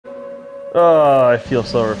Oh, I feel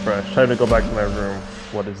so refreshed. Time to go back to my room.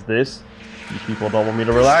 What is this? You people don't want me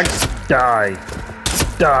to relax? Die!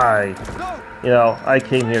 Die! You know, I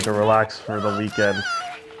came here to relax for the weekend.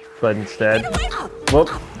 But instead... Whoop!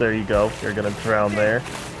 There you go. You're gonna drown there.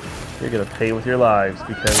 You're gonna pay with your lives,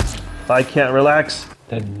 because if I can't relax,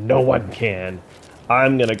 then no one can.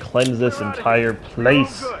 I'm gonna cleanse this entire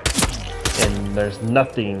place. And there's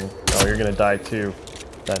nothing... Oh, you're gonna die too.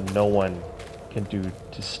 That no one can do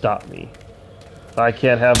to stop me. If I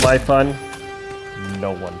can't have my fun,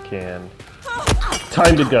 no one can.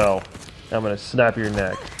 Time to go. I'm gonna snap your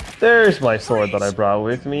neck. There's my sword that I brought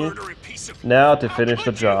with me. Now to finish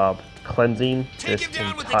the job, cleansing this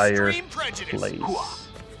entire place.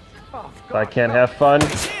 If I can't have fun,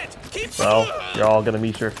 well, you're all gonna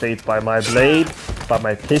meet your fate by my blade, by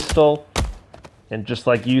my pistol, and just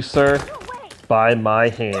like you, sir, by my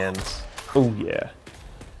hands. Oh yeah.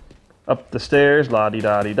 Up the stairs,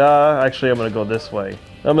 la-di-da-di-da. Actually, I'm gonna go this way.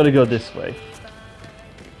 I'm gonna go this way.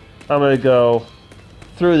 I'm gonna go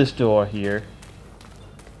through this door here.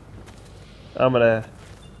 I'm gonna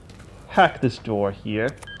hack this door here.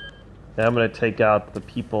 And I'm gonna take out the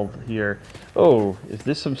people here. Oh, is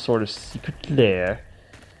this some sort of secret lair?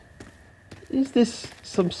 Is this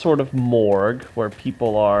some sort of morgue where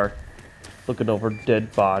people are looking over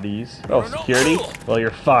dead bodies? Oh, security? Well,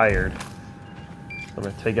 you're fired. I'm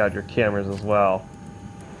gonna take out your cameras as well.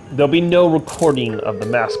 There'll be no recording of the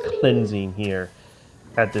mass cleansing here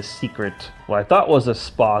at this secret, what I thought was a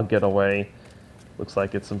spa getaway. Looks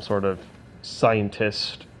like it's some sort of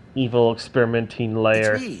scientist, evil experimenting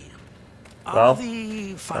lair. Well,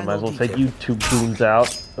 I might as well take you two goons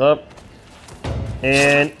out. Up.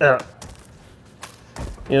 And,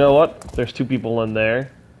 you know what? There's two people in there,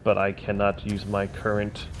 but I cannot use my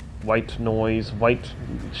current white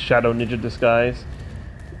shadow ninja disguise.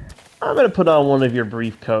 I'm gonna put on one of your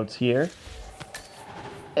brief coats here.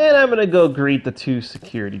 And I'm gonna go greet the two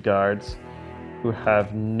security guards who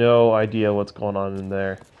have no idea what's going on in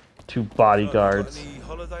there. Two bodyguards.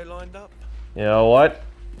 You know what?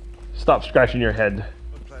 Stop scratching your head.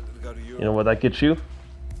 You know what that gets you?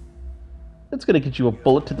 It's gonna get you a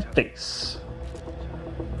bullet to the face.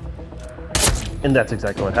 And that's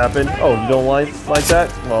exactly what happened. Oh, you don't like that?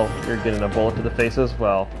 Well, you're getting a bullet to the face as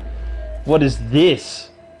well. What is this?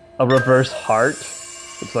 A reverse heart?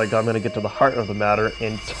 Looks like I'm gonna get to the heart of the matter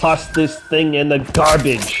and toss this thing in the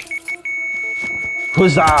garbage.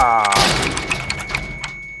 Huzzah!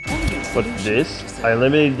 What's this? I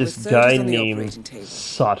eliminated this guy named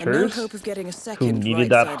Situs, who needed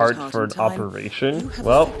that heart for an operation.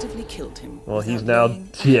 Well, he's now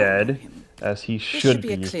dead, as he should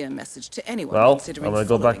be. Well, I'm gonna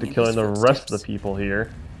go back to killing the rest of the people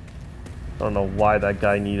here. I don't know why that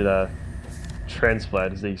guy needed a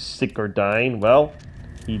transplant. Is he sick or dying? Well,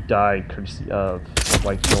 he died courtesy of the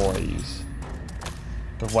white noise.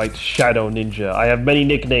 The white shadow ninja. I have many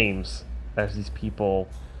nicknames, as these people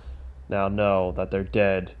now know that they're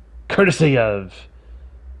dead. Courtesy of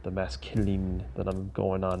the mass killing that I'm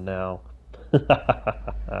going on now.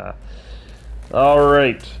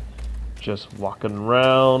 Alright. Just walking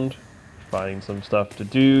around, finding some stuff to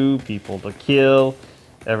do, people to kill.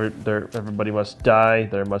 Everybody must die.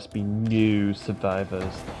 There must be no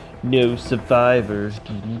survivors. No survivors.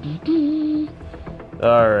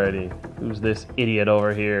 Alrighty. Who's this idiot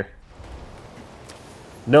over here?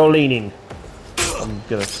 No leaning. I'm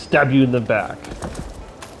gonna stab you in the back.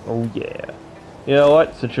 Oh yeah. You know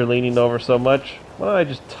what? Since you're leaning over so much, why don't I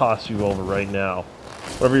just toss you over right now?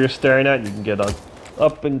 Whatever you're staring at, you can get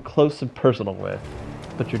up and close and personal with.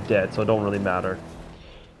 But you're dead, so it don't really matter.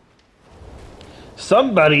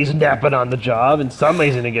 Somebody's napping on the job, and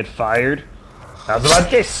somebody's gonna get fired. How's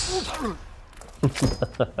about this?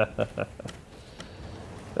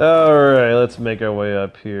 Alright, let's make our way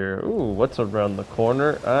up here. Ooh, what's around the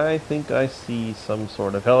corner? I think I see some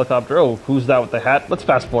sort of helicopter. Oh, who's that with the hat? Let's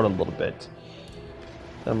fast forward a little bit.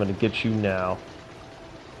 I'm gonna get you now.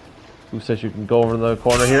 Who says you can go over in the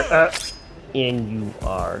corner here? And you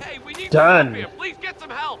are done.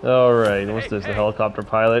 Alright, what's this? The helicopter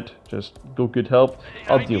pilot? Just go get help?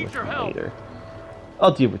 I'll deal with you later.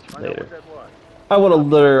 I'll deal with you later. I want to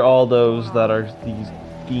lure all those that are these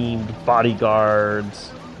themed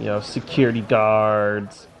bodyguards, you know, security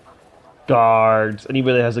guards,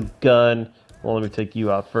 anybody that has a gun. Well, let me take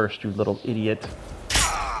you out first, you little idiot.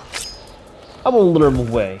 I'm gonna lure them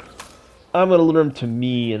away. I'm gonna lure them to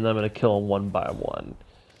me, and I'm gonna kill them one by one.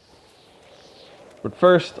 But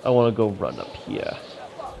first, I want to go run up here.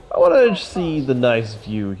 I want to see the nice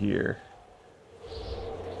view here.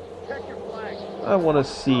 I want to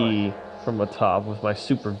see from the top with my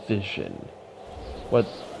supervision what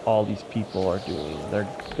all these people are doing. They're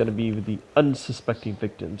gonna be the unsuspecting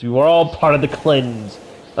victims. You are all part of the cleanse.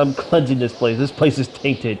 I'm cleansing this place. This place is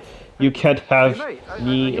tainted. You can't have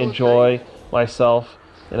me enjoy myself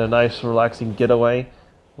in a nice, relaxing getaway.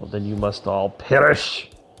 Well, then you must all perish.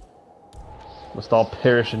 Must all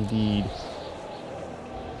perish indeed.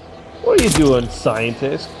 What are you doing,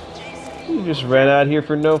 scientist? You just ran out here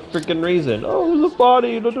for no freaking reason. Oh, there's a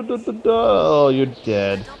body. Da, da, da, da, da. Oh, you're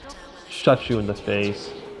dead. Shot you in the face.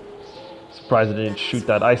 Surprised I didn't shoot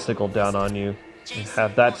that icicle down on you and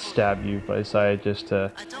have that stab you, but I decided just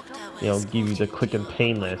to, you know, give you the quick and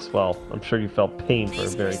painless. Well, I'm sure you felt pain for a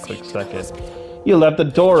very quick second. You left the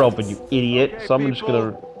door open, you idiot. So I'm just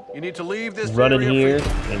gonna run in here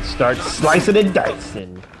and start slicing and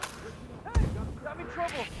dicing.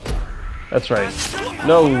 That's right.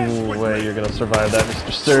 No way you're gonna survive that,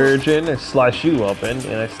 Mr. Surgeon. I slice you open,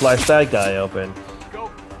 and I slice that guy open.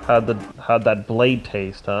 How'd that blade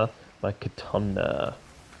taste, huh? My katana.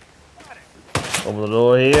 Open the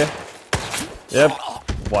door here. Yep.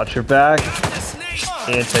 Watch your back.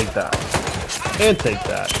 And take that. And take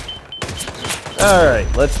that. Alright,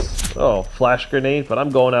 let's... Oh, flash grenade, but I'm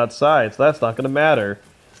going outside, so that's not gonna matter.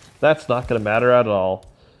 That's not gonna matter at all.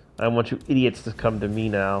 I want you idiots to come to me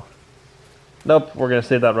now. Nope, we're gonna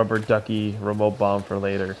save that rubber ducky remote bomb for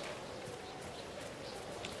later.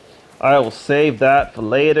 I will save that for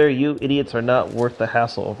later. You idiots are not worth the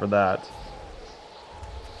hassle over that.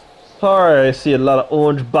 Alright, I see a lot of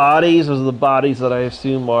orange bodies. Those are the bodies that I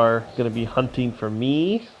assume are gonna be hunting for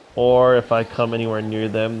me. Or if I come anywhere near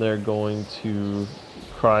them, they're going to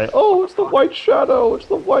cry, "Oh, it's the white shadow! It's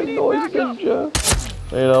the white noise ninja!"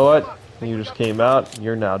 You know what? You just came out.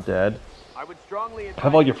 You're now dead.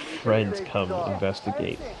 Have all your friends come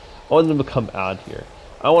investigate. I want them to come out here.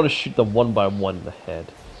 I want to shoot them one by one in the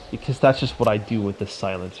head. Because that's just what I do with the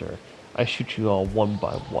silencer. I shoot you all one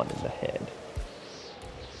by one in the head.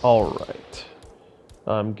 Alright.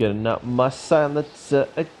 I'm getting out my silencer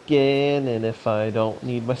again. And if I don't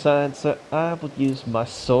need my silencer, I will use my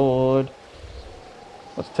sword.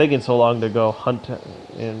 What's taking so long to go hunt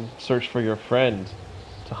and search for your friend?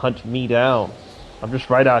 To hunt me down? I'm just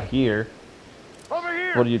right out here.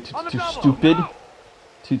 What are you, too stupid?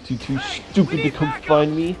 Too stupid to come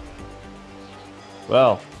find me?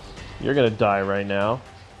 Well, you're gonna die right now.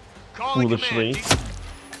 Foolishly.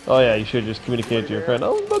 Oh yeah, you should just communicate to your friend.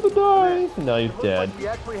 Oh, I'm about to die! And now you're dead.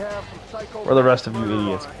 Where are the rest of you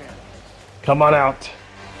idiots? Come on out!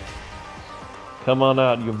 Come on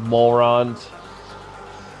out, you morons.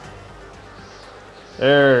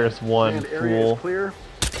 There's one fool.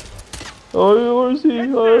 Oh, where is he?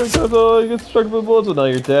 Oh, I get struck by bullets, and now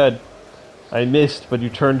you're dead. I missed, but you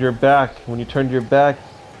turned your back. When you turned your back,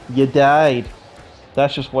 you died.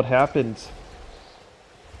 That's just what happens.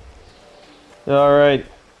 Alright.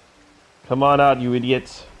 Come on out, you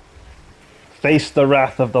idiots. Face the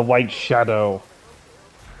wrath of the white shadow.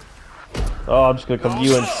 Oh, I'm just gonna come to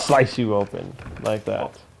you and slice you open. Like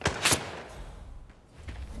that.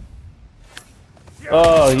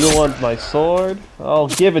 Oh, you want my sword? I'll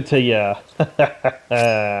give it to ya.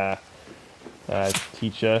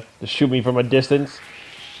 Teach ya to shoot me from a distance.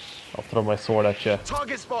 I'll throw my sword at you.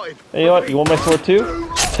 Hey, you know what? You want my sword too?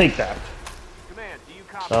 Take that.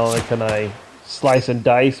 Not only can I slice and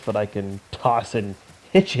dice, but I can toss and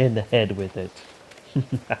hit you in the head with it.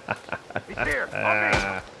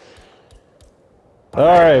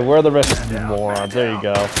 Alright, where are the rest of you morons? There you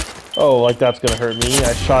go. Oh, like that's gonna hurt me.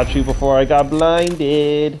 I shot you before I got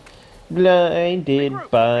blinded. Blinded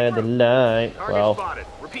by the light. Well,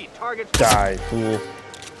 die, fool.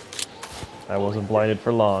 I wasn't blinded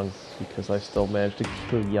for long, because I still managed to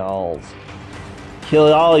kill y'alls.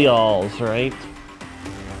 Kill all y'alls, right?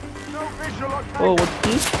 Oh, what's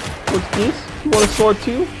this? What's this? You want a sword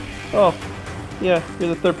too? Oh, yeah, you're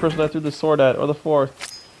the third person I threw the sword at, or the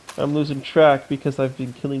fourth. I'm losing track because I've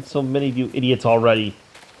been killing so many of you idiots already.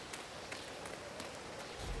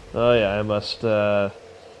 Oh yeah,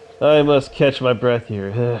 I must catch my breath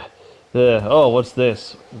here. Oh, what's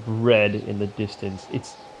this? Red in the distance.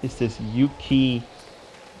 It's this Yuki...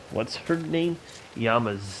 What's her name?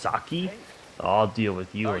 Yamazaki? I'll deal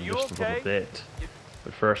with you in just a little bit.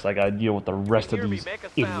 But first, I gotta deal with the rest of these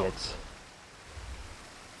idiots.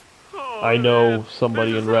 I know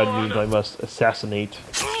somebody in red means I must assassinate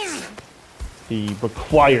the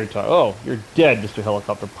required target. Oh, you're dead, Mr.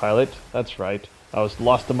 Helicopter Pilot. That's right. I was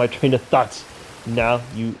lost in my train of thoughts. Now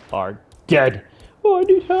you are dead. Oh, I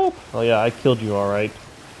need help. Oh yeah, I killed you, alright.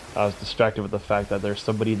 I was distracted with the fact that there's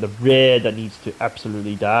somebody in the red that needs to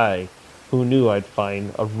absolutely die. Who knew I'd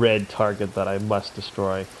find a red target that I must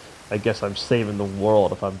destroy? I guess I'm saving the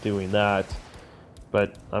world if I'm doing that.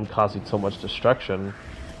 but I'm causing so much destruction.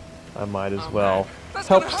 I might as well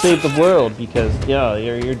help save the world because, yeah,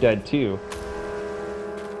 you're dead too.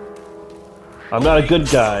 I'm not a good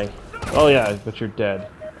guy. Oh yeah, but you're dead.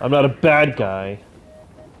 I'm not a bad guy.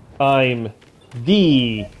 I'm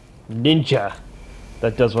the ninja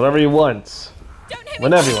that does whatever he wants.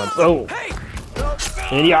 Whenever he wants. Oh!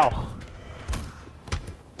 And yow!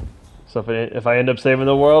 So if I end up saving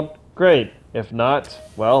the world, great. If not,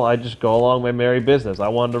 well, I just go along my merry business. I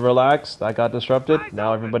wanted to relax, that got disrupted,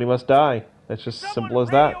 now everybody must die. It's just simple as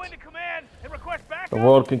that. The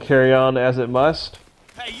world can carry on as it must.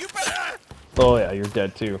 Oh yeah, you're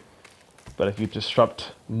dead too. But if you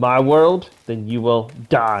disrupt my world, then you will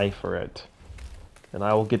die for it. And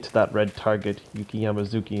I will get to that red target, Yuki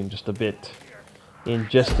Yamazuki, in just a bit. In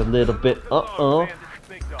just a little bit. Oh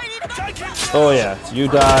yeah, you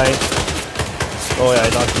die. Oh yeah, I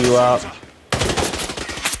knocked you out.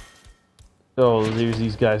 Oh, there's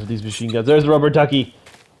these guys with these machine guns. There's the rubber ducky.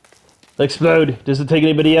 Explode. Does it take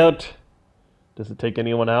anybody out? Does it take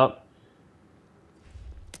anyone out?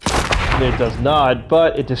 It does not,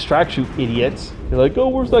 but it distracts you, idiots. You're like, oh,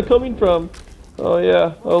 where's that coming from? Oh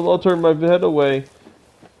yeah, I'll turn my head away.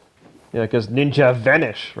 Yeah, because ninja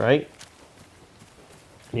vanish, right?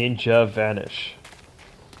 Ninja vanish.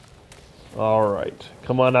 Alright,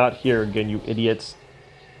 come on out here again, you idiots.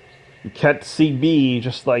 You can't see me,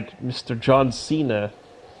 just like Mr. John Cena.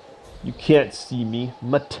 You can't see me.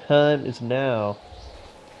 My time is now.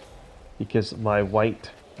 Because my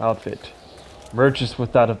white outfit merges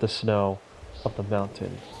with that of the snow of the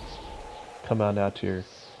mountain. Come on out here.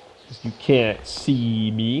 Because you can't see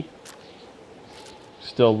me.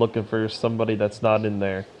 Still looking for somebody that's not in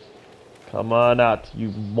there. Come on out, you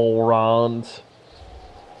morons.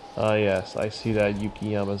 Ah yes, I see that Yuki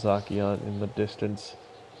Yamazaki on in the distance.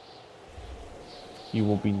 You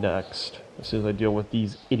will be next, as soon as I deal with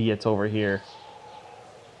these idiots over here.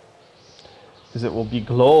 Because it will be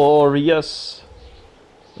glorious.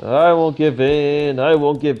 I won't give in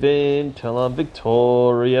till I'm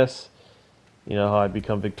victorious. You know how I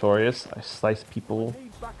become victorious? I slice people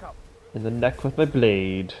in the neck with my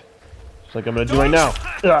blade. Just like I'm gonna do right now.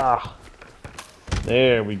 Ah!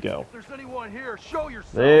 There we go.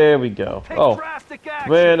 There we go. Oh,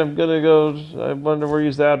 man, I'm gonna go. I wonder where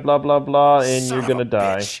he's at, blah, blah, blah, and you're gonna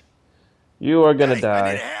die. You are gonna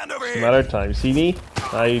die. It's a matter of time. See me?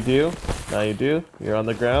 Now you do. Now you do. You're on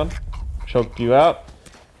the ground. Choked you out.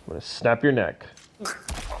 I'm gonna snap your neck.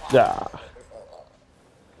 Ah.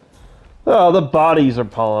 Oh, the bodies are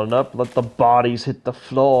piling up. Let the bodies hit the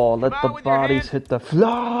floor. Let the bodies hit the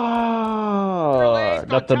floor.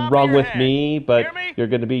 Nothing wrong with me, but you're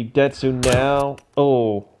gonna be dead soon now.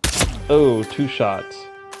 Oh. Oh, 2 shots.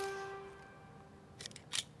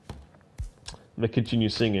 I'm gonna continue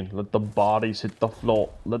singing. Let the bodies hit the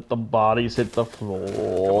floor. Let the bodies hit the floor. Come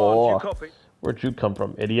on, copy? Where'd you come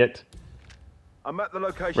from, idiot? I'm at the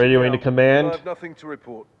location. Radioing to command. I have nothing to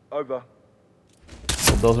report. Over.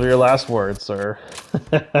 Those were your last words, sir.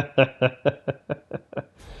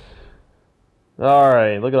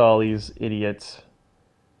 Alright, look at all these idiots.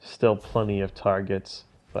 Still plenty of targets.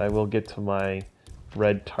 But I will get to my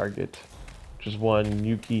red target. Which is one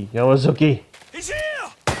Yuki Yamazuki. He's here!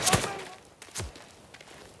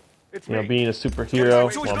 It's You know, me. being a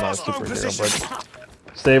superhero. Well, not a superhero, but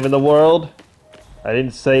saving the world. I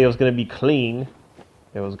didn't say it was going to be clean.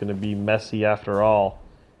 It was going to be messy after all.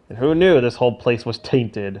 And who knew this whole place was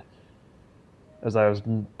tainted? As I was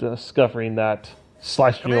discovering that,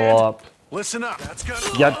 slicing you all up. Listen up. That's good.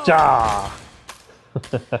 Yacha!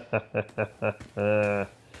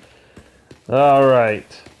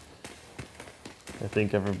 Alright. I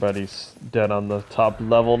think everybody's dead on the top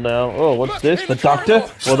level now. Oh, what's this? The doctor?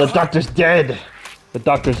 Well, the doctor's dead! The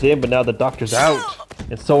doctor's in, but now the doctor's out.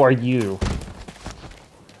 And so are you.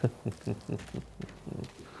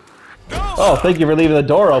 Oh, thank you for leaving the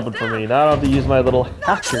door open for me. Now I don't have to use my little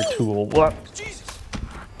hacker tool. What?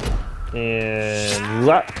 And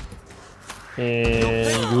what?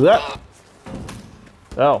 And what?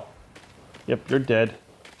 Oh. Yep, you're dead.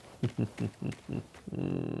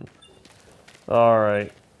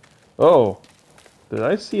 Alright. Oh. Did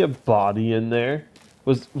I see a body in there?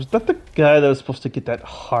 Was that the guy that was supposed to get that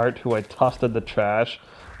heart who I tossed in the trash?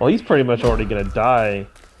 Well, he's pretty much already gonna die.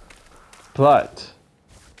 But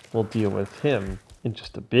we'll deal with him in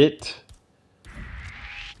just a bit.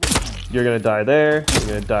 You're gonna die there. You're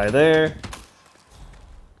gonna die there.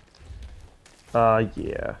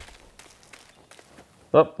 Yeah.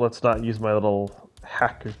 Oh, let's not use my little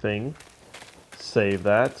hacker thing. Save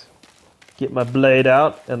that. Get my blade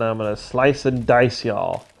out, and I'm gonna slice and dice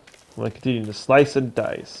y'all. I'm gonna continue to slice and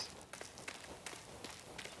dice.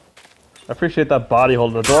 I appreciate that body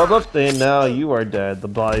holding the door up, and now you are dead. The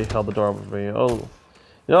body held the door open for me. Oh.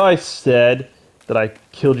 You know, I said that I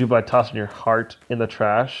killed you by tossing your heart in the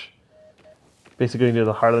trash. Basically, into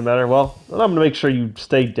the heart of the matter. Well, I'm going to make sure you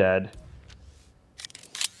stay dead.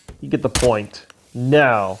 You get the point.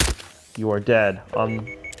 Now, you are dead on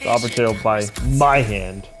the opportunity by my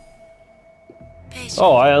hand.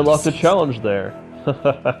 Oh, I unlocked a challenge there.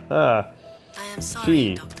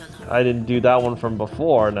 Gee, I didn't do that one from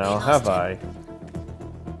before now, have I?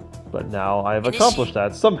 But now I've accomplished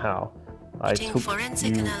that somehow. I took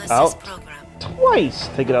you out twice,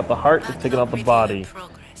 taking out the heart and taking out the body.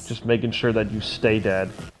 Just making sure that you stay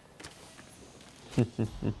dead.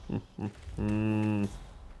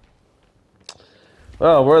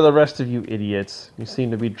 Well, where are the rest of you idiots? You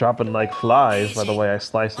seem to be dropping like flies by the way I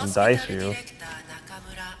slice and dice you.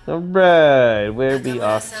 Alright, where are we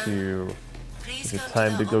off to? Is it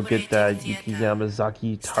time to go get that Yuki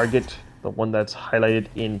Yamazaki target? The one that's highlighted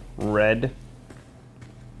in red?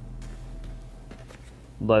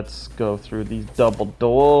 Let's go through these double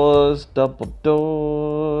doors. Double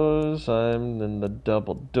doors. I'm in the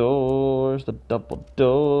double doors. The double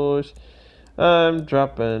doors. I'm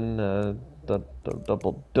dropping the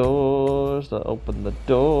double doors. Open the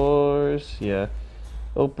doors. Yeah.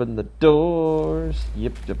 Open the doors.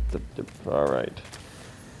 Yep. Alright.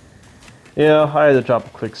 Yeah, I had to drop a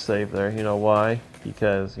quick save there. You know why?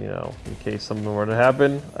 Because, you know, in case something were to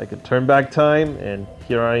happen, I could turn back time, and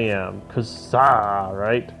here I am. Kazaa,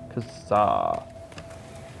 right? Kazaa.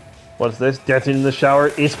 What's this? Dancing in the shower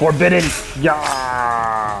is forbidden!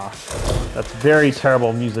 Yeah! That's very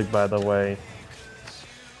terrible music, by the way.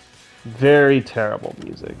 Very terrible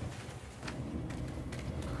music.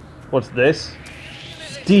 What's this?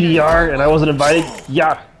 DDR, and I wasn't invited?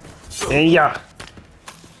 Yeah! And yeah!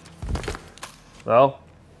 Well,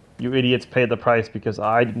 you idiots paid the price because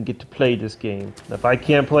I didn't get to play this game. If I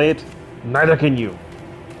can't play it, neither can you.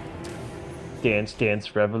 Dance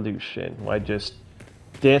Dance Revolution. I just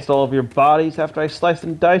danced all over your bodies after I sliced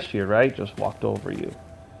and diced you, right? Just walked over you.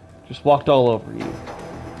 Just walked all over you.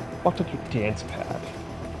 Walked up your dance pad.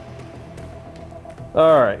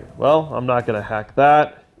 Alright, well, I'm not going to hack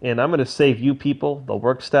that. And I'm going to save you people, the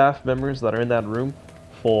work staff members that are in that room,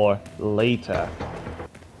 for later.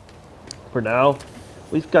 For now,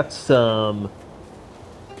 we've got some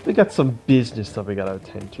business that we gotta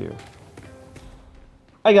attend to.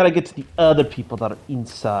 I gotta get to the other people that are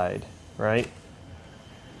inside, right?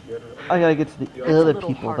 I gotta get to the other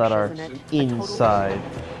people that are inside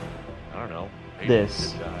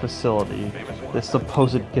this facility, this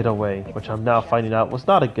supposed getaway, which I'm now finding out was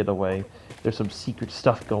not a getaway. There's some secret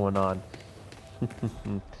stuff going on.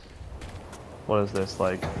 What is this,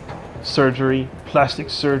 like surgery? Plastic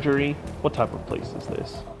surgery? What type of place is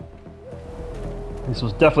this? This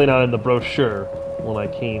was definitely not in the brochure when I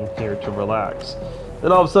came here to relax.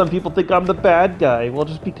 Then all of a sudden people think I'm the bad guy. Well,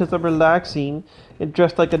 just because I'm relaxing and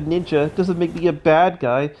dressed like a ninja doesn't make me a bad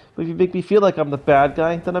guy. But if you make me feel like I'm the bad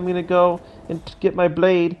guy, then I'm gonna go and get my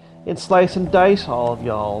blade and slice and dice all of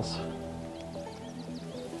y'alls.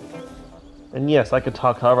 And yes, I can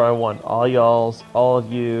talk however I want. All y'alls, all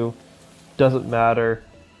of you, doesn't matter.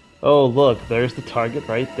 Oh look, there's the target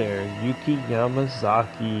right there. Yuki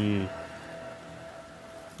Yamazaki.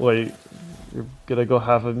 Wait, you're gonna go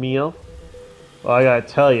have a meal? Well, I gotta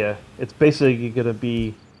tell you, it's basically gonna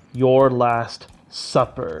be your last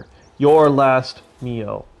supper. Your last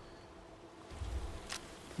meal.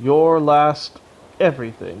 Your last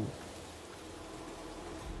everything.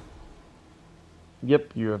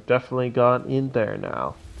 Yep, you have definitely gone in there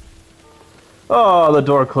now. Oh, the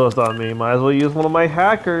door closed on me. Might as well use one of my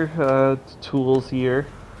hacker tools here.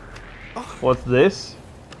 What's this?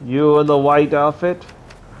 You in the white outfit?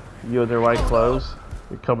 You in their white clothes?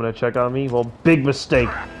 You're coming to check on me? Well, big mistake.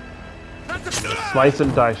 Slice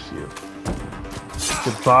and dice you.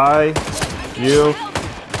 Goodbye, you,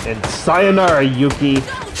 and sayonara, Yuki.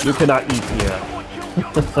 You cannot eat here.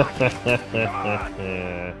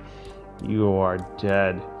 You are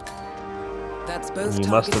dead. You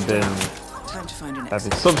must have been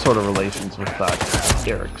having some sort of relations with that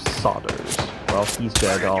Eric Sodders. Well, he's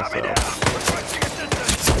dead also.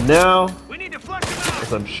 And now,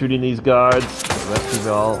 as I'm shooting these guards, the rest of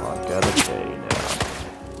y'all are gonna pay now.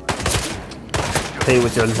 Pay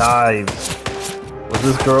with your lives. Was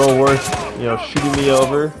this girl worth, you know, shooting me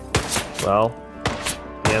over? Well,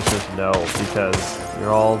 the answer is no, because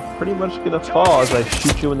you're all pretty much gonna fall as I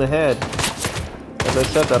shoot you in the head. As I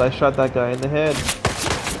said that, I shot that guy in the head.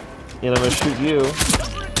 And I'm gonna shoot you.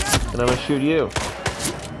 And I'm gonna shoot you.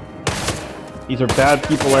 These are bad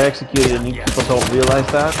people I executed and you people don't realize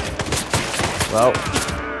that? Well,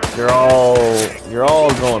 You're all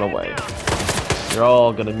going away. You're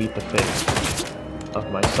all gonna meet the fate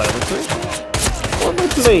of my silencer, or my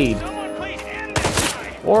blade,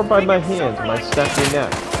 or by my hands when I snap your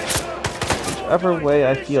neck. Whichever way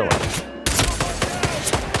I feel like.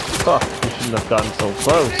 Fuck, you shouldn't have gotten so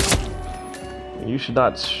close. You should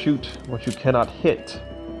not shoot what you cannot hit.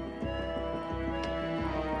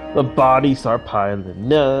 The bodies are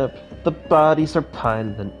piling up. The bodies are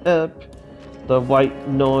piling up. The white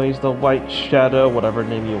noise, the white shadow, whatever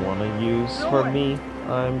name you want to use for me,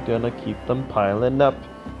 I'm gonna keep them piling up.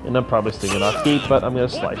 And I'm probably singing off key, but I'm gonna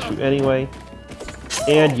slice you anyway.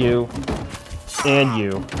 And you. And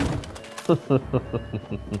you.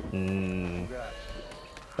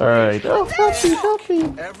 Alright. Oh, help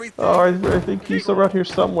me. Oh, I think he's around here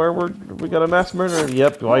somewhere. We got a mass murderer.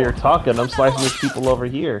 Yep, while you're talking, I'm slicing these people over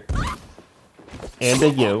here. And a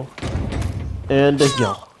you. And a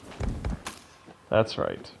you. That's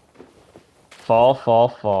right. Fall, fall,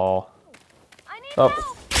 fall.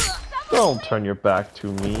 Oh, don't turn your back to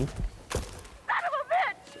me.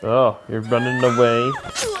 Oh, you're running away.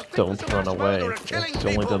 Don't run away. It's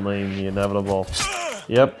only delaying the inevitable.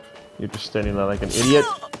 Yep, you're just standing there like an idiot.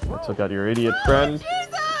 I took out your idiot friend,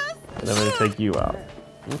 and I'm gonna take you out.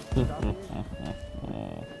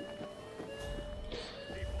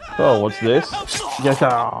 Oh, what's this?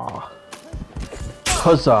 Yaka!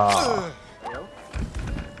 Huzzah!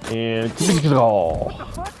 And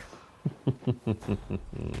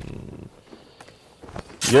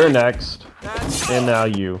you're next, and now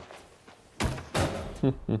you.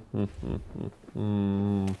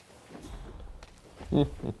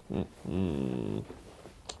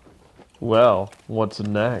 Well, what's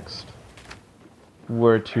next?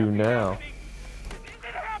 Where to now?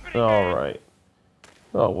 Alright.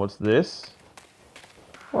 Oh, what's this?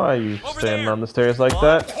 Why are you standing on the stairs like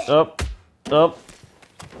that? Up, up.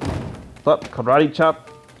 Up, karate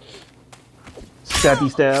chop.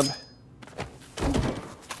 Stabby stab.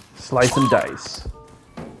 Slice and dice.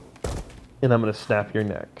 And I'm gonna snap your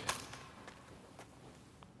neck.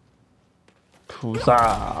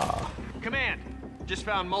 Huzzah! Command! Just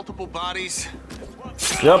found multiple bodies.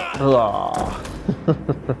 Yep.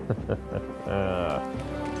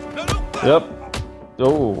 Yep.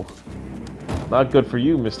 Oh. Not good for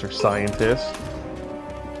you, Mr. Scientist.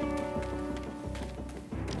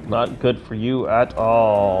 Not good for you at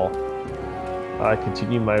all. I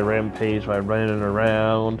continue my rampage by running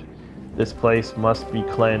around. This place must be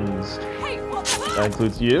cleansed. That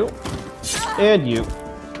includes you. And you.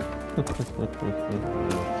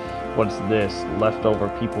 What's this? Leftover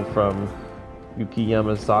people from Yuki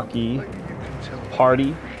Yamazaki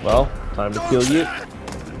party? Well, time to kill you.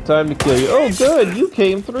 Time to kill you. Oh, good! You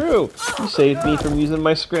came through! You saved me from using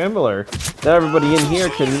my scrambler. Now everybody in here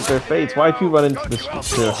can meet their fates. Why'd you run into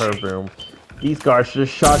her room? These guards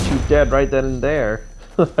just shot you dead right then and there.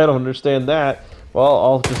 I don't understand that. Well,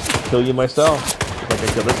 I'll just kill you myself. If I can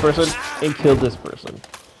kill this person and kill this person.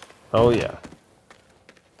 Oh yeah.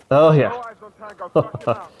 Oh yeah.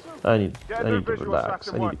 I need to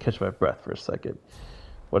relax. I need to catch my breath for a second.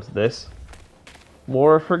 What's this?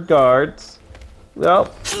 More for guards.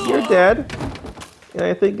 Well, you're dead. And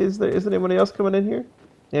I think is anybody else coming in here?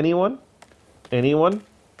 Anyone? Anyone?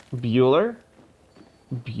 Bueller?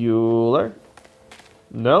 Bueller?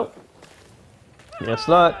 Nope. Guess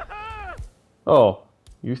not. Oh,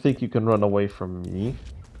 you think you can run away from me?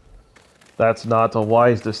 That's not a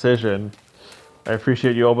wise decision. I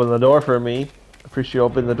appreciate you opening the door for me. I appreciate you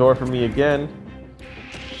opening the door for me again.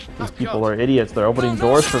 These people are idiots. They're opening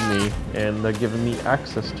doors for me, and they're giving me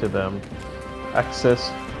access to them.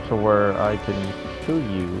 Access to where I can kill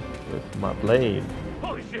you with my blade.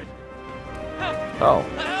 Holy shit! Oh.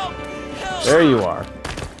 There you are.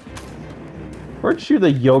 Weren't you the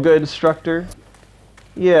yoga instructor?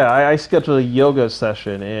 Yeah, I scheduled a yoga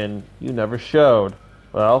session, and you never showed.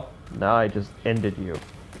 Well, now I just ended you.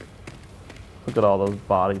 Look at all those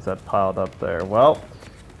bodies that piled up there. Well,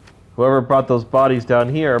 whoever brought those bodies down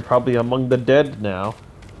here are probably among the dead now.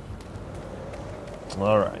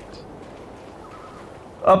 Alright.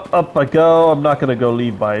 Up I go. I'm not going to go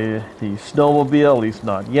lead by the snowmobile, at least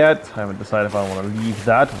not yet. I haven't decided if I want to leave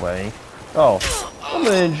that way. Oh, I'm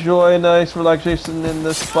going to enjoy a nice relaxation in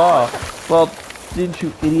the spa. Well, didn't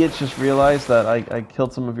you idiots just realize that I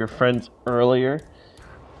killed some of your friends earlier?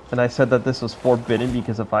 And I said that this was forbidden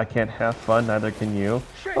because if I can't have fun, neither can you.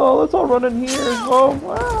 Oh, let's all run in here. Oh,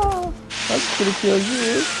 wow. I'm going to kill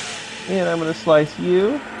you. And I'm going to slice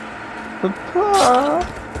you. Goodbye.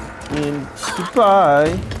 And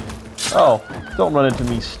goodbye. Oh, don't run into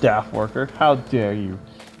me, staff worker. How dare you?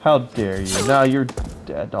 How dare you? Now you're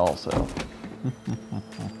dead also.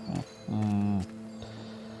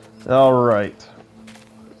 Alright.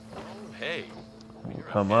 Hey.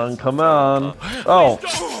 Come on, come on. Oh,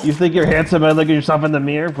 you think you're handsome by looking at yourself in the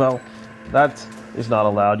mirror? Well, that is not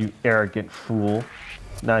allowed, you arrogant fool.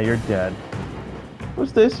 Now you're dead.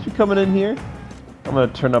 What's this? You coming in here? I'm gonna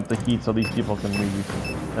turn up the heat so these people can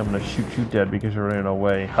leave. I'm gonna shoot you dead because you're running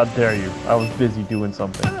away. How dare you? I was busy doing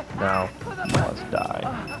something. Now, you must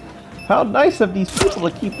die. How nice of these people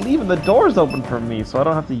to keep leaving the doors open for me so I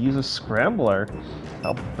don't have to use a scrambler.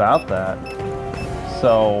 How about that?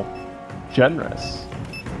 So generous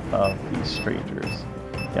of these strangers.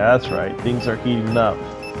 Yeah, that's right. Things are heating up.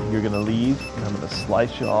 You're gonna leave, and I'm gonna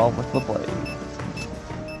slice you all with the blade.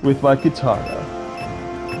 With my katana.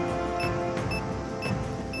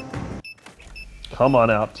 Come on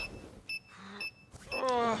out.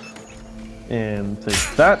 And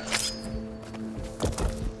take that.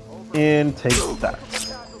 And take that.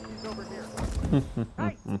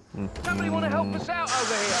 Hey, somebody want to help us out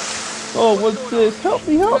over here? Oh, what's this? Help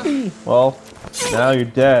me, help me! Well, now you're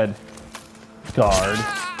dead, guard.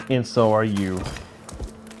 And so are you.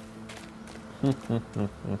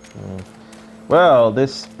 Well,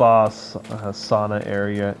 this boss sauna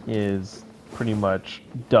area is pretty much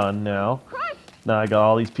done now. Now I got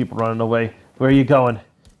all these people running away. Where are you going?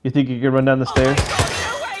 You think you can run down the stairs?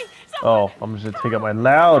 Oh, I'm just gonna take out my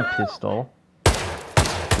loud pistol. Just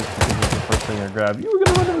because it's the first thing I grab. You were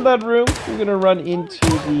gonna run into that room? You're gonna run into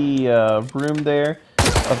the room there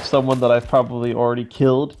of someone that I've probably already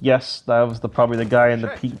killed. Yes, that was probably the guy in the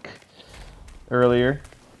pink earlier.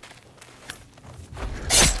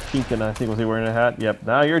 Pink, and I think was he wearing a hat? Yep.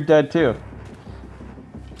 Now you're dead too.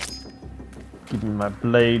 Give me my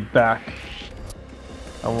blade back.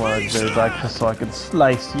 I want to go back just so I can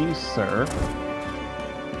slice you, sir.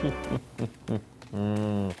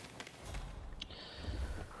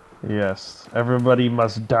 Yes, everybody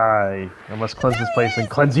must die. I must cleanse this place and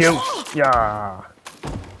cleanse you. Yeah.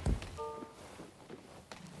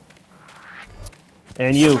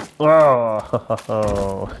 And you.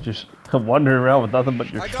 Oh, just wandering around with nothing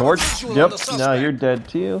but your shorts. Yep. Now you're dead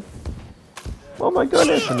too. Oh my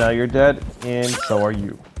goodness! And now you're dead, and so are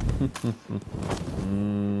you.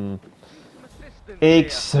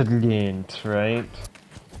 Excellent, right?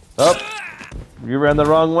 Oh, you ran the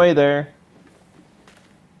wrong way there.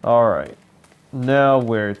 Alright. Now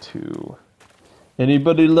where to?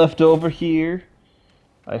 Anybody left over here?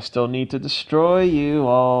 I still need to destroy you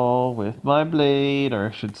all with my blade, or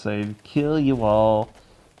I should say, kill you all.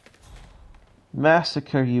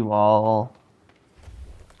 Massacre you all.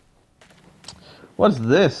 What's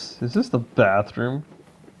this? Is this the bathroom?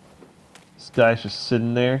 This guy's just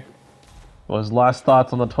sitting there. Well, his last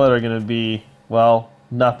thoughts on the toilet are gonna be, well,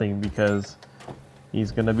 nothing, because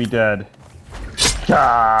he's gonna be dead.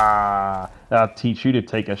 Ah! I'll teach you to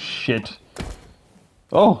take a shit.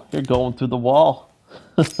 Oh, you're going through the wall.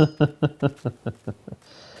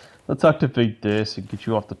 Let's activate this and get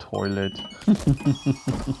you off the toilet.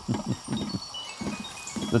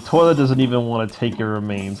 The toilet doesn't even want to take your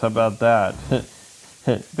remains. How about that?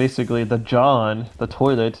 Basically, the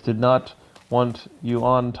toilet, did not want you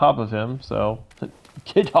on top of him, so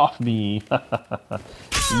get off me.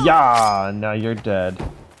 Yeah, now you're dead.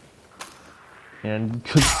 And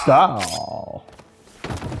good style.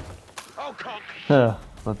 Huh,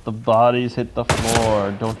 let the bodies hit the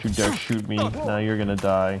floor. Don't you dare shoot me. Now you're gonna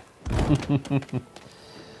die.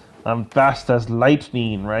 I'm fast as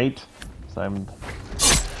lightning, right? So I'm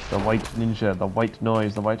the white ninja, the white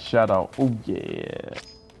noise, the white shadow. Oh yeah.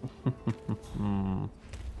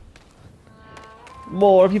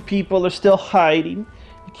 More of you people are still hiding.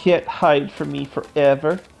 You can't hide from me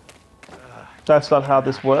forever. That's not how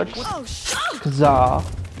this works. Kazaa.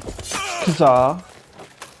 Kazaa.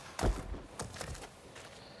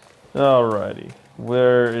 Alrighty.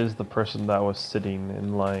 Where is the person that was sitting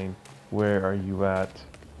in line? Where are you at?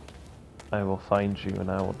 I will find you and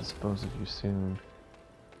I will dispose of you soon.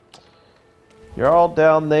 You're all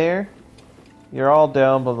down there. You're all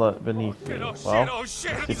down beneath me. Well, let's see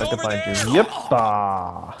if I can find you. Yep.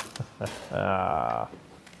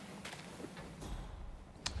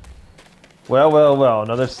 Well,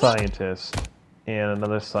 another scientist. And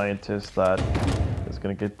another scientist that is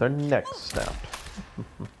going to get their neck snapped.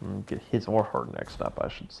 Get his or her neck snapped, I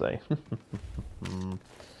should say.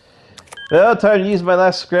 Well, time to use my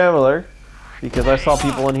last scrambler. Because I saw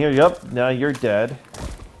people in here. Yep, now you're dead.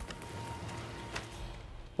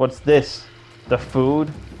 What's this? The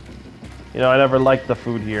food? You know, I never liked the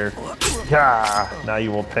food here. Yeah, now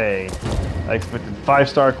you will pay. I expected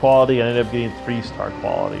 5-star quality, I ended up getting 3-star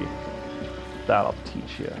quality. That'll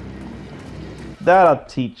teach you. That'll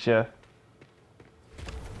teach you.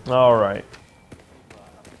 Alright.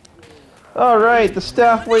 Alright, the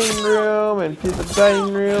staff waiting room and the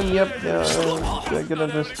dining room. Yep, they're gonna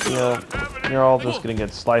just, you know, you're all just gonna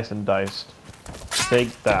get sliced and diced.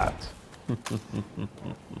 Take that.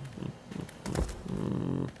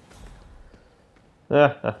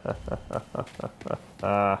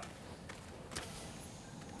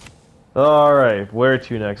 Alright, where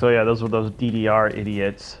to next? Oh yeah, those were those DDR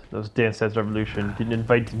idiots. Those Dance Dance Revolution didn't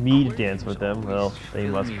invite me to dance with them. Well, they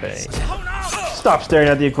must pay. Stop staring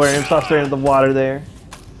at the aquarium. Stop staring at the water there.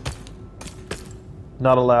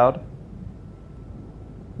 Not allowed.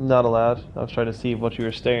 Not allowed. I was trying to see what you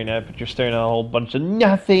were staring at, but you're staring at a whole bunch of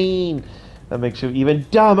nothing. That makes you even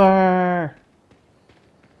dumber.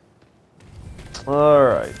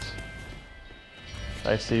 Alright.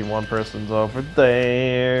 I see one person's over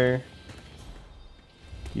there.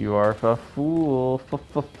 You are a fool.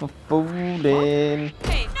 Fooling.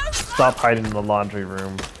 Stop hiding in the laundry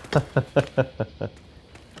room.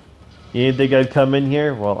 You didn't think I'd come in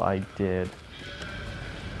here? Well, I did.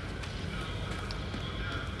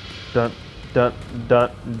 Dun dun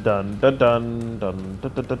dun dun dun dun dun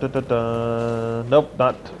dun dun dun dun dun. Nope,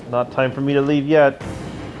 not time for me to leave yet.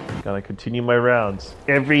 Gotta continue my rounds.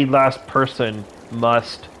 Every last person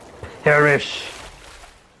must perish.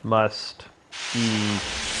 Must be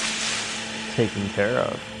taken care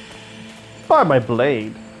of. By my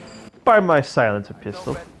blade. By my silencer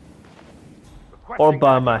pistol. Or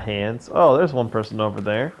by my hands. Oh, there's one person over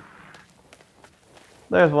there.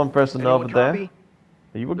 There's one person over there.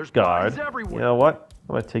 Are you a guard? You know what?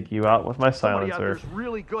 I'm gonna take you out with my silencer.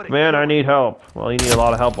 Man, I need help. Well, you need a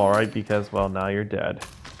lot of help, alright, because, well, now you're dead.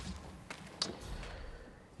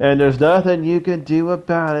 And there's nothing you can do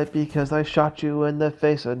about it because I shot you in the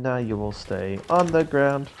face and now you will stay on the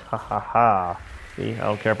ground. Ha ha ha. See, I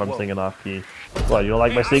don't care if I'm singing off key. What, you don't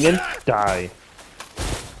like my singing? Die.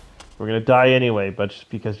 We're gonna die anyway, but just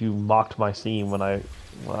because you mocked my scene when I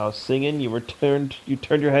was singing, you turned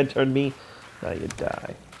your head toward me, now you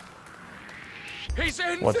die.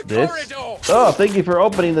 What's this? Oh, thank you for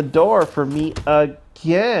opening the door for me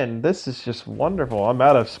again. This is just wonderful. I'm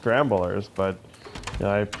out of scramblers, but you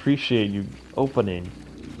know, I appreciate you opening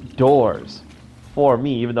doors for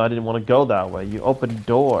me, even though I didn't want to go that way. You opened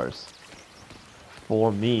doors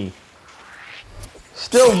for me.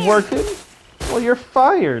 Still working? Well, you're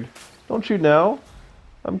fired. Don't you know?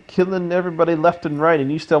 I'm killing everybody left and right,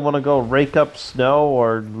 and you still want to go rake up snow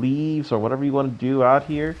or leaves or whatever you want to do out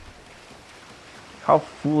here? How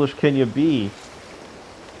foolish can you be?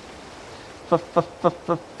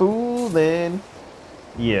 Fooling.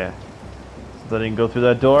 Yeah. So I didn't go through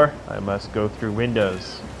that door. I must go through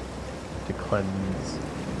windows to cleanse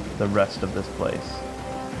the rest of this place.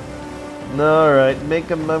 Alright,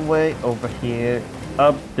 making my way over here,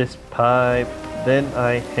 up this pipe. Then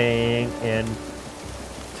I hang in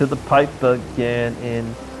to the pipe again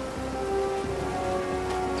and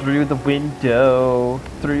through the window,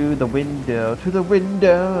 to the window, to the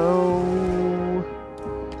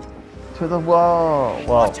wall.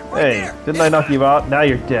 Well, hey, didn't I knock you out? Now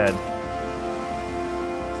you're dead.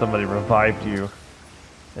 Somebody revived you,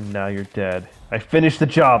 and now you're dead. I finished the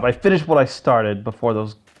job. I finished what I started before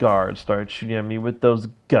those guards started shooting at me with those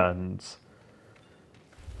guns.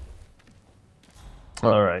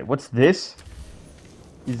 Alright, what's this?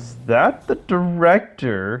 Is that the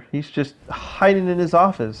director? He's just hiding in his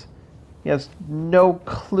office. He has no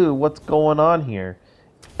clue what's going on here.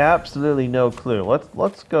 Absolutely no clue.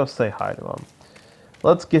 Let's go say hi to him.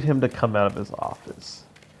 Let's get him to come out of his office.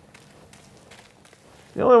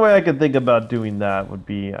 The only way I could think about doing that would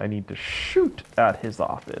be I need to shoot at his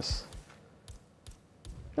office.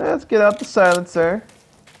 Let's get out the silencer.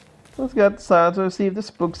 Let's get out the silencer and see if this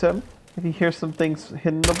spooks him. If he hears some things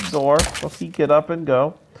hidden in the door, will he get up and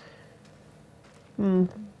go?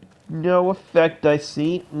 No effect, I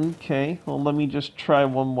see. Okay, well, let me just try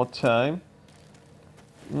one more time.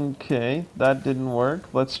 Okay, that didn't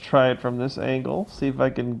work. Let's try it from this angle. See if I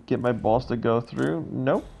can get my balls to go through.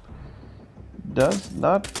 Nope. Does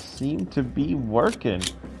not seem to be working.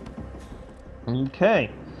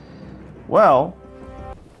 Okay. Well,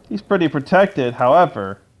 he's pretty protected,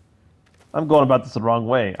 however, I'm going about this the wrong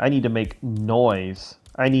way. I need to make noise.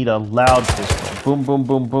 I need a loud pistol. Boom, boom,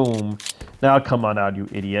 boom, boom. Now come on out, you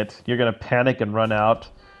idiot. You're gonna panic and run out.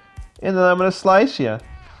 And then I'm gonna slice you.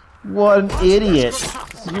 What an idiot.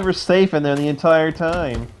 You were safe in there the entire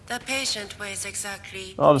time. The patient weighs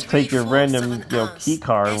exactly I'll just take your random key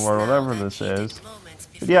card or whatever this is.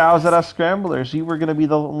 But yeah, I was at our scramblers. You were gonna be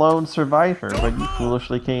the lone survivor, but you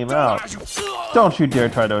foolishly came out. Don't you dare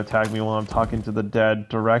try to attack me while I'm talking to the dead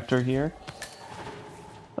director here.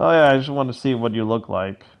 Oh yeah, I just wanted to see what you look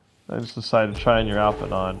like. I just decided to try your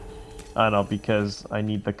outfit on. I don't know, because I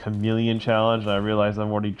need the chameleon challenge, and I realize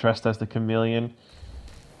I'm already dressed as the chameleon.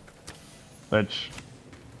 Which,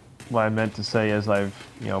 what I meant to say is I've,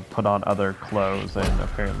 you know, put on other clothes, and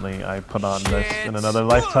apparently I put on this in another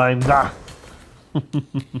lifetime. Ah!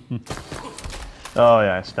 Oh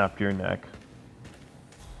yeah, I snapped your neck.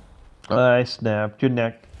 I snapped your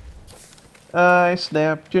neck. I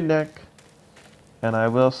snapped your neck. And I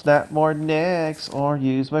will snap more necks, or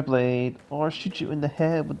use my blade, or shoot you in the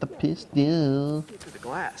head with the pistol. Through the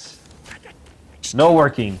glass. No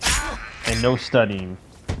working, and no studying.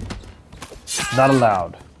 Not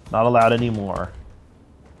allowed. Not allowed anymore.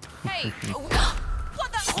 Hey,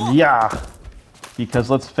 what the? Yeah,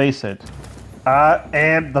 because let's face it, I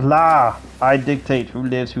am the law. I dictate who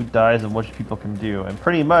lives, who dies, and what people can do. And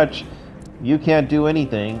pretty much, you can't do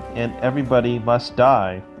anything, and everybody must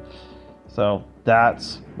die. So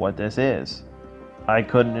that's what this is. I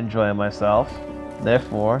couldn't enjoy myself.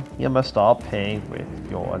 Therefore, you must all pay with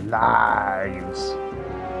your lives.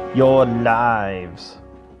 Your lives.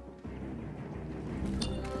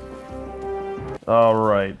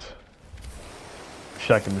 Alright.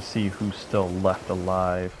 Checking to see who's still left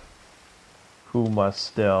alive. Who must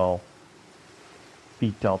still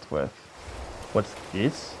be dealt with. What's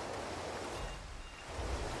this?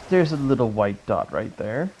 There's a little white dot right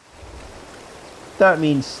there. That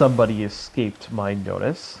means somebody escaped my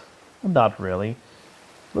notice. Not really.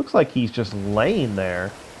 Looks like he's just laying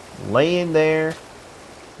there. Laying there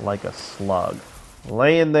like a slug.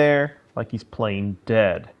 Laying there like he's plain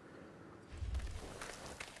dead.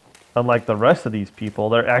 Unlike the rest of these people,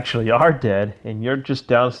 they actually are dead, and you're just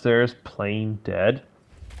downstairs plain dead.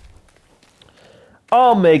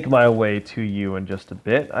 I'll make my way to you in just a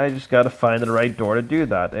bit. I just gotta find the right door to do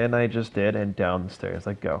that, and I just did, and down the stairs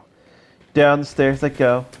I go. Down the stairs I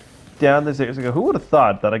go. Down the stairs I go. Who would have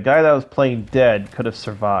thought that a guy that was playing dead could have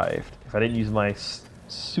survived if I didn't use my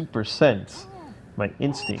super sense, my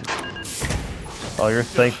instinct? Oh, you're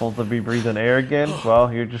thankful to be breathing air again?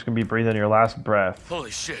 Well, you're just going to be breathing your last breath.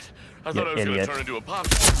 Holy shit. I You thought I was going to idiot. turn into a pop.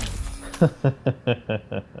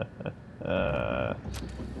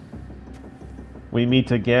 We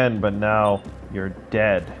meet again, but now you're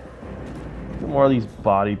dead. Look at more of these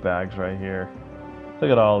body bags right here.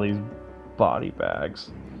 Look at all these body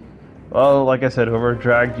bags. Well, like I said, whoever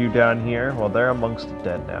dragged you down here, well, they're amongst the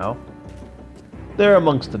dead now. They're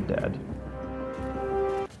amongst the dead.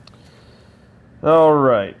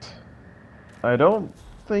 Alright. I don't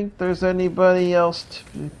think there's anybody else to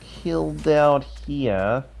be killed out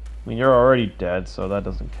here. I mean, you're already dead, so that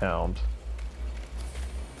doesn't count.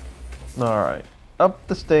 Alright. Up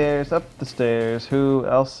the stairs, up the stairs. Who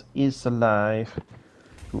else is alive?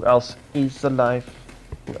 Who else is alive?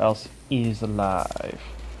 Who else is alive?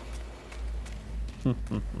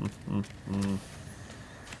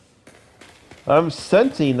 I'm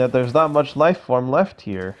sensing that there's not much life form left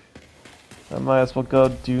here. I might as well go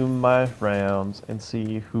do my rounds and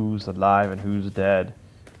see who's alive and who's dead.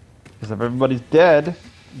 Because if everybody's dead,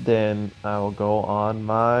 then I will go on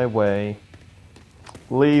my way.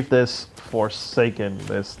 Leave this forsaken,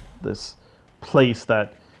 this place that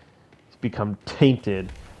has become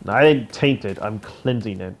tainted. No, I didn't taint it, I'm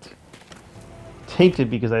cleansing it. Tainted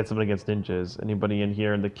because I had something against ninjas. Anybody in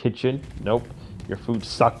here in the kitchen? Nope. Your food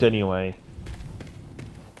sucked anyway.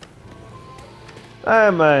 I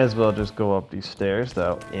might as well just go up these stairs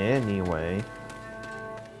though, anyway.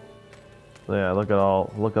 Yeah,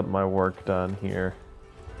 look at my work done here.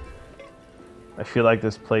 I feel like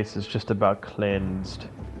this place is just about cleansed.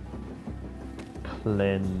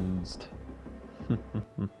 Cleansed.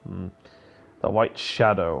 The white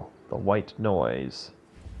shadow, the white noise,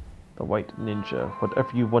 the white ninja,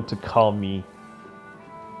 whatever you want to call me,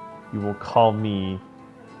 you will call me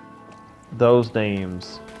those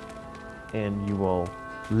names, and you will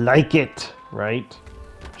like it, right?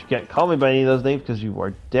 But you can't call me by any of those names because you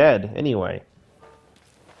are dead anyway.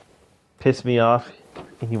 Piss me off,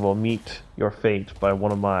 and you will meet your fate by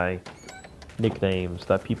one of my nicknames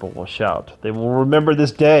that people will shout. They will remember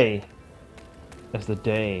this day as the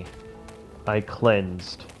day I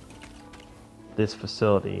cleansed this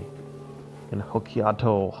facility in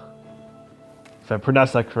Hokkaido, if I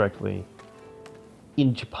pronounced that correctly,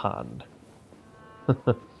 in Japan.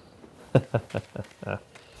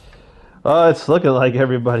 Well, it's looking like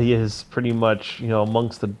everybody is pretty much, you know,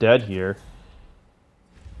 amongst the dead here.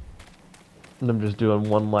 And I'm just doing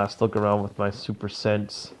one last look around with my super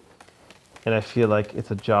sense. And I feel like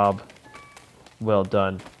it's a job well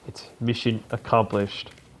done. It's mission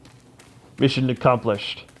accomplished. Mission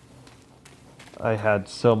accomplished. I had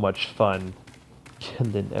so much fun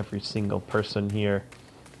killing every single person here.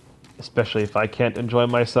 Especially if I can't enjoy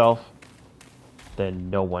myself. then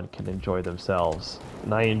no one can enjoy themselves.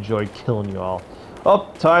 And I enjoy killing you all.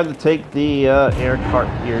 Oh, time to take the air cart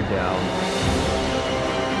here down.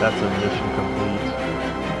 That's a mission complete.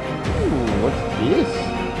 Ooh, what's this?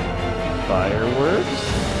 Fireworks?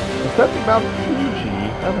 Is that the Mount Fuji?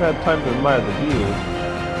 I haven't had time to admire the view.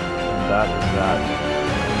 And that is that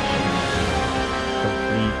mission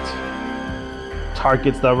complete.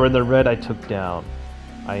 Targets that were in the red I took down.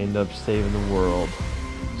 I ended up saving the world.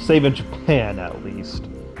 Saving Japan, at least.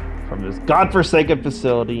 From this godforsaken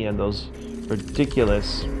facility and those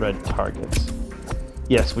ridiculous red targets.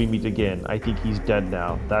 Yes, we meet again. I think he's dead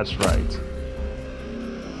now. That's right.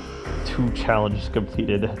 2 challenges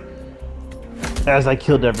completed. As I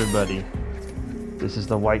killed everybody. This is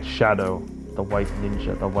the White Shadow, the White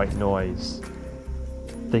Ninja, the White Noise.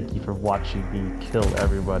 Thank you for watching me kill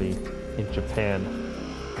everybody in Japan.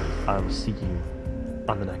 I will see you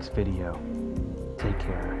on the next video. Take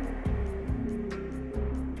care.